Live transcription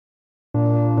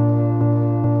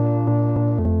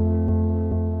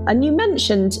And you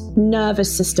mentioned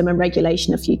nervous system and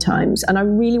regulation a few times, and I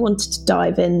really wanted to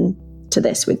dive into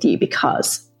this with you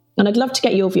because, and I'd love to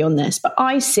get your view on this, but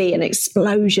I see an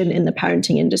explosion in the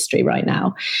parenting industry right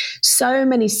now. So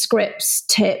many scripts,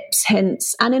 tips,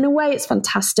 hints, and in a way it's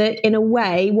fantastic. In a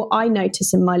way, what I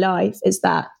notice in my life is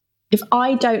that if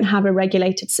I don't have a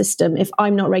regulated system, if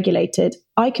I'm not regulated,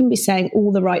 I can be saying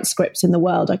all the right scripts in the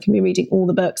world. I can be reading all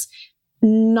the books.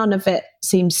 None of it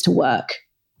seems to work.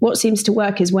 What seems to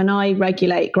work is when I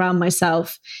regulate, ground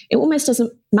myself, it almost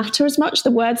doesn't matter as much,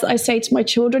 the words that I say to my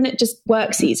children, it just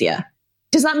works easier.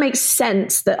 Does that make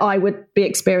sense that I would be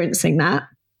experiencing that?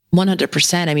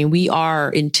 100%. I mean, we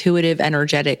are intuitive,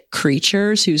 energetic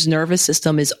creatures whose nervous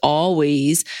system is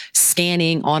always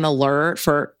scanning on alert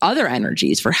for other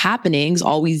energies, for happenings,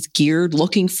 always geared,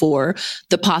 looking for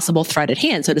the possible threat at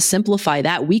hand. So to simplify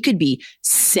that, we could be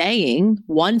saying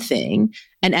one thing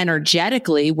and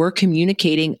energetically, we're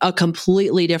communicating a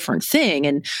completely different thing.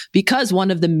 And because one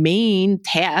of the main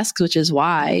tasks, which is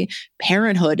why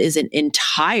parenthood is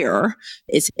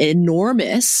it's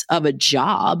enormous of a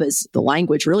job, is the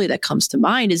language really that comes to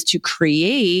mind, is to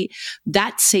create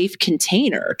that safe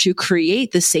container, to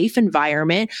create the safe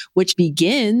environment, which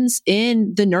begins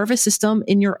in the nervous system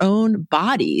in your own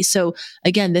body. So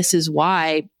again, this is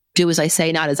why do as I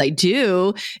say, not as I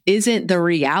do, isn't the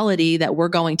reality that we're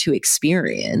going to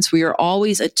experience. We are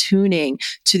always attuning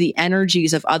to the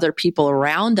energies of other people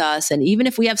around us. And even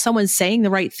if we have someone saying the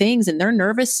right things and their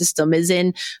nervous system is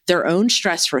in their own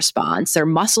stress response, their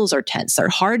muscles are tense, their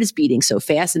heart is beating so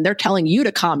fast, and they're telling you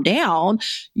to calm down,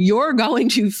 you're going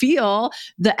to feel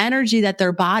the energy that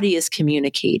their body is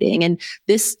communicating. And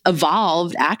this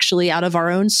evolved actually out of our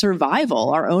own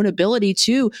survival, our own ability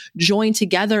to join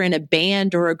together in a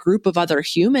band or a group of other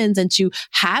humans and to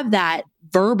have that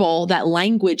verbal, that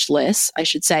languageless, I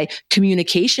should say,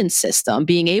 communication system,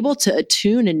 being able to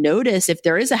attune and notice if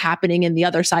there is a happening in the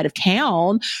other side of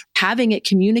town, having it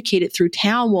communicated through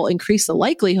town will increase the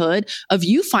likelihood of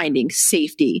you finding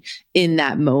safety in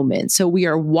that moment. So we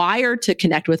are wired to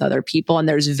connect with other people, and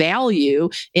there's value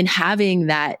in having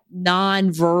that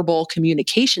non-verbal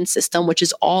communication system, which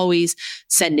is always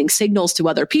sending signals to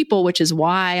other people, which is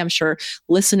why I'm sure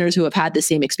listeners who have had the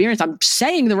same experience, I'm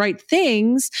saying the right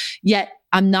things, yet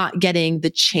I'm not getting the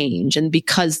change. And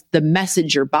because the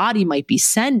message your body might be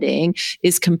sending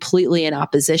is completely in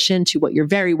opposition to what you're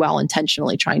very well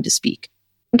intentionally trying to speak.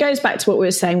 It goes back to what we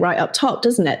were saying right up top,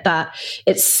 doesn't it? That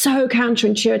it's so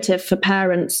counterintuitive for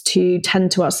parents to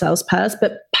tend to ourselves first.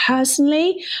 But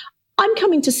personally, I'm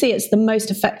coming to see it's the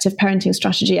most effective parenting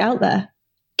strategy out there.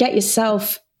 Get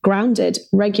yourself grounded,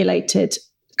 regulated,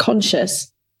 conscious.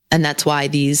 And that's why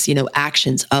these,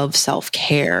 actions of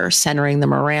self-care, centering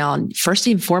them around, first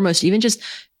and foremost, even just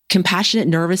compassionate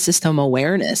nervous system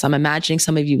awareness. I'm imagining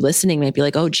some of you listening might be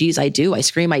like, oh, geez, I do. I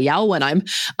scream, I yell when I'm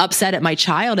upset at my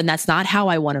child, and that's not how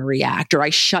I want to react. Or I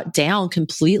shut down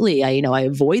completely. I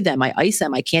avoid them. I ice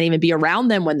them. I can't even be around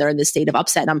them when they're in this state of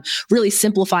upset. And I'm really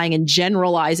simplifying and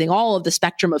generalizing all of the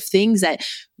spectrum of things that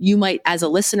you might, as a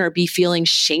listener, be feeling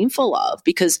shameful of,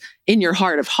 because in your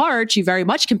heart of hearts, you very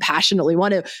much compassionately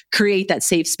want to create that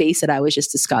safe space that I was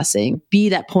just discussing, be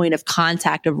that point of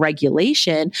contact of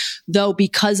regulation, though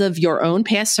because of your own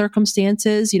past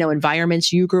circumstances,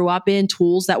 environments you grew up in,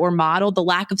 tools that were modeled, the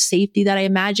lack of safety that I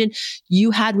imagine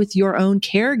you had with your own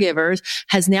caregivers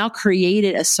has now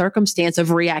created a circumstance of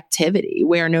reactivity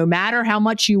where no matter how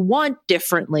much you want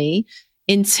differently,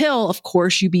 until, of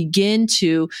course, you begin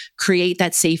to create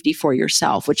that safety for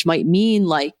yourself, which might mean,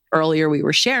 like earlier we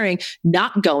were sharing,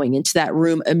 not going into that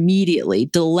room immediately,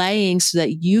 delaying so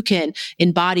that you can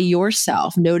embody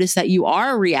yourself, notice that you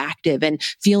are reactive and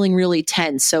feeling really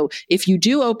tense. So if you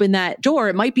do open that door,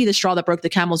 it might be the straw that broke the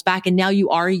camel's back, and now you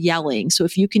are yelling. So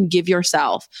if you can give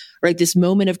yourself this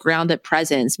moment of grounded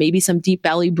presence, maybe some deep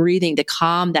belly breathing to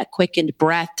calm that quickened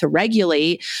breath to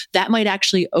regulate, that might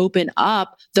actually open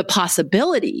up the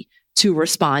possibility to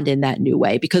respond in that new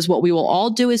way. Because what we will all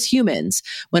do as humans,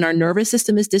 when our nervous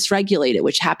system is dysregulated,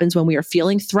 which happens when we are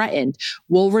feeling threatened,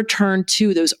 we'll return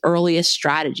to those earliest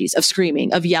strategies of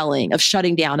screaming, of yelling, of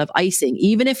shutting down, of icing,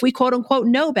 even if we quote unquote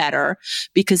know better,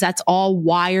 because that's all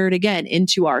wired again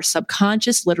into our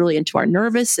subconscious, literally into our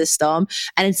nervous system.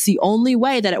 And it's the only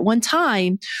way that at one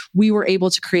time we were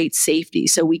able to create safety.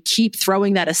 So we keep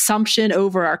throwing that assumption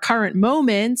over our current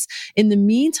moments. In the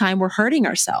meantime, we're hurting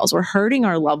ourselves. We're hurting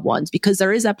our loved ones, because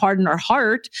there is that part in our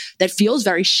heart that feels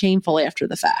very shameful after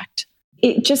the fact.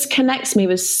 It just connects me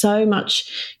with so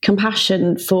much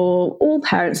compassion for all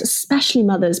parents, especially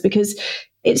mothers, because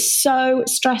It's so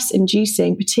stress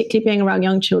inducing, particularly being around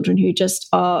young children who just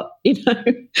are,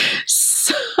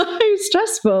 so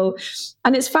stressful.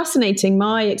 And it's fascinating,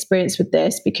 my experience with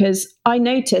this, because I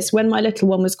noticed when my little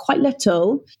one was quite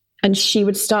little and she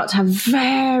would start to have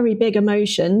very big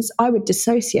emotions, I would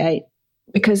dissociate.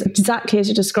 Because exactly as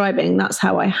you're describing, that's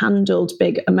how I handled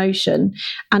big emotion.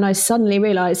 And I suddenly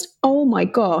realized, oh my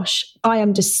gosh, I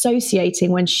am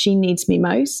dissociating when she needs me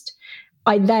most.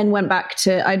 I then went back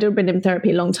to, I'd been in therapy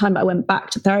a long time, but I went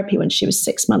back to therapy when she was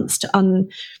 6 months to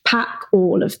unpack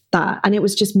all of that. And it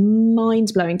was just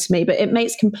mind blowing to me, but it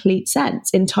makes complete sense.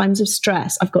 In times of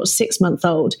stress, I've got a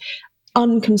 6-month-old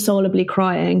unconsolably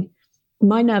crying.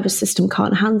 My nervous system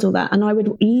can't handle that. And I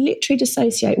would literally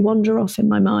dissociate, wander off in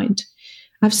my mind.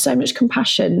 I have so much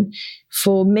compassion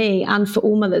for me and for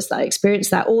all mothers that experience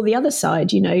that. Or the other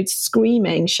side,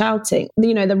 screaming, shouting,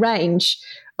 the range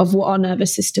of what our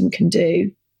nervous system can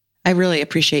do. I really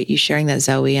appreciate you sharing that,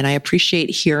 Zoe. And I appreciate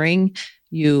hearing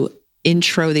you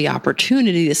intro the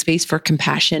opportunity, the space for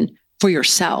compassion for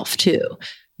yourself too.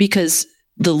 Because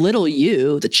the little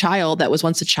you, the child that was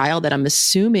once a child that I'm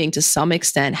assuming to some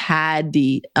extent had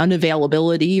the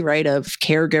unavailability, right, of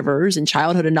caregivers in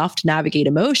childhood enough to navigate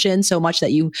emotion so much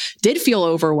that you did feel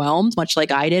overwhelmed, much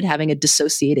like I did having a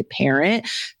dissociated parent.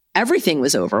 Everything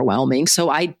was overwhelming. So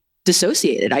I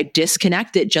dissociated. I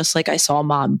disconnected just like I saw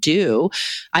mom do.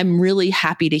 I'm really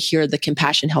happy to hear the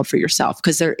compassion held for yourself,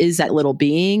 because there is that little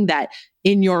being that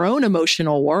in your own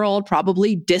emotional world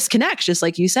probably disconnects, just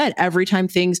like you said, every time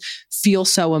things feel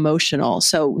so emotional.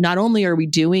 So not only are we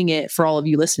doing it for all of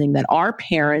you listening that are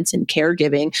parents and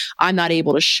caregiving, I'm not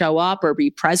able to show up or be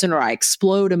present, or I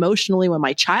explode emotionally when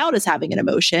my child is having an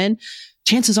emotion.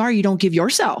 Chances are you don't give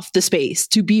yourself the space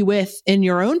to be with in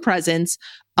your own presence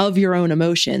of your own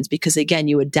emotions, because again,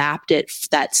 you adapt it,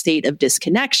 that state of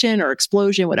disconnection or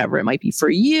explosion, whatever it might be for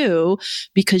you,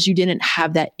 because you didn't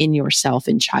have that in yourself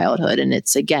in childhood. And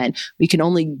it's, again, we can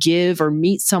only give or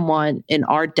meet someone in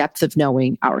our depth of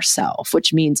knowing ourselves,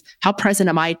 which means how present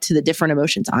am I to the different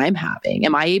emotions I'm having?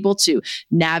 Am I able to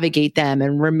navigate them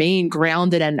and remain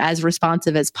grounded and as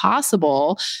responsive as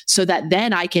possible, so that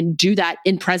then I can do that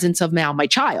in presence of now my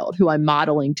child, who I'm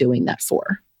modeling doing that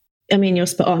for? I mean, you're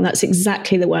spot on. That's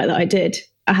exactly the work that I did.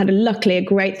 I had luckily a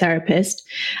great therapist,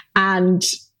 and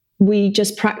we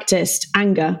just practiced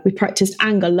anger. We practiced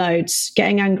anger loads,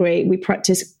 getting angry. We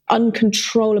practiced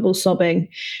uncontrollable sobbing.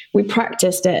 We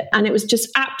practiced it. And it was just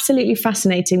absolutely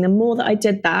fascinating. The more that I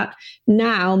did that,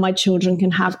 now my children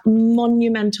can have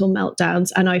monumental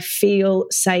meltdowns and I feel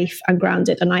safe and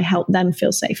grounded, and I help them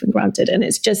feel safe and grounded. And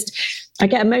it's just, I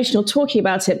get emotional talking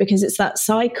about it, because it's that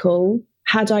cycle.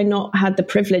 Had I not had the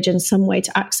privilege in some way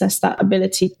to access that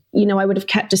ability, I would have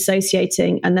kept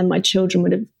dissociating, and then my children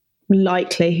would have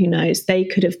likely, who knows, they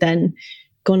could have then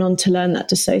gone on to learn that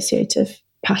dissociative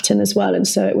pattern as well. And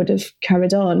so it would have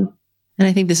carried on. And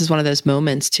I think this is one of those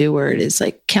moments too, where it is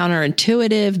like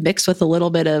counterintuitive mixed with a little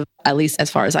bit of, at least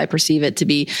as far as I perceive it, to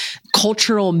be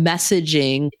cultural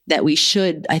messaging that we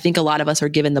should, I think a lot of us are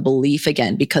given the belief,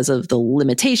 again, because of the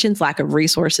limitations, lack of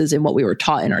resources in what we were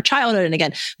taught in our childhood. And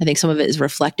again, I think some of it is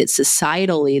reflected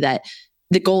societally, that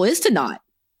the goal is to not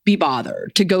be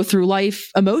bothered, to go through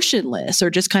life emotionless or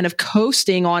just kind of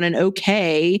coasting on an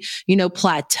okay,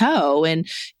 plateau. And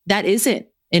that isn't,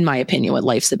 in my opinion, what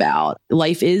life's about.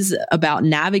 Life is about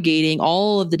navigating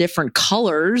all of the different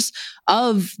colors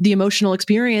of the emotional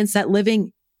experience that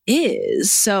living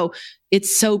is. So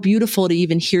it's so beautiful to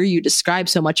even hear you describe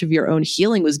so much of your own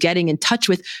healing was getting in touch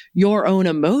with your own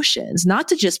emotions, not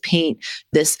to just paint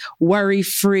this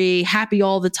worry-free, happy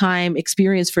all the time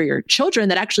experience for your children,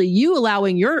 that actually you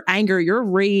allowing your anger, your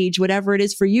rage, whatever it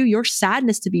is for you, your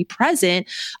sadness to be present,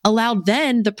 allowed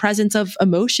then the presence of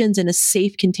emotions in a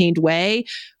safe, contained way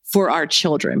for our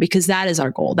children, because that is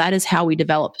our goal. That is how we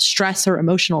develop stress or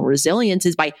emotional resilience,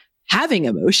 is by having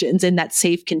emotions in that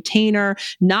safe container,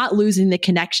 not losing the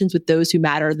connections with those who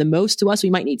matter the most to us. We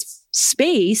might need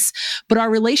space, but our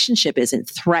relationship isn't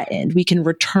threatened. We can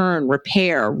return,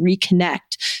 repair,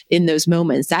 reconnect in those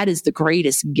moments. That is the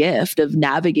greatest gift of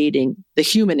navigating the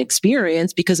human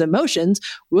experience, because emotions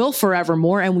will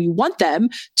forevermore, and we want them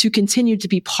to continue to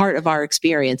be part of our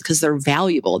experience because they're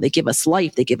valuable. They give us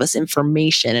life. They give us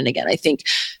information. And again, I think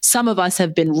some of us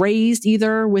have been raised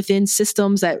either within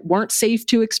systems that weren't safe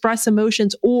to express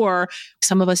emotions, or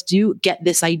some of us do get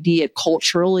this idea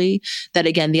culturally that,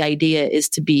 again, the idea is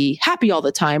to be happy all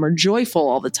the time or joyful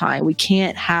all the time. We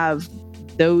can't have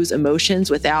those emotions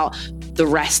without the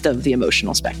rest of the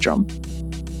emotional spectrum.